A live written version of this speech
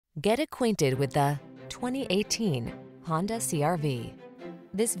Get acquainted with the 2018 Honda CR-V.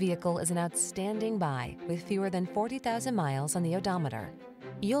 This vehicle is an outstanding buy with fewer than 40,000 miles on the odometer.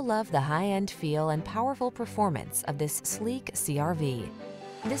 You'll love the high-end feel and powerful performance of this sleek CR-V.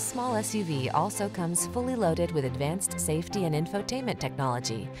 This small SUV also comes fully loaded with advanced safety and infotainment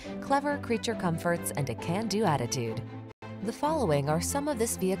technology, clever creature comforts, and a can-do attitude. The following are some of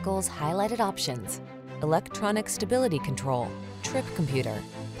this vehicle's highlighted options: electronic stability control, trip computer,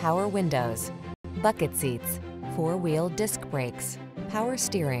 power windows, bucket seats, four-wheel disc brakes, power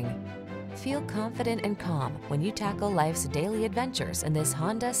steering. Feel confident and calm when you tackle life's daily adventures in this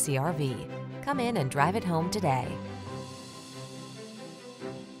Honda CR-V. Come in and drive it home today.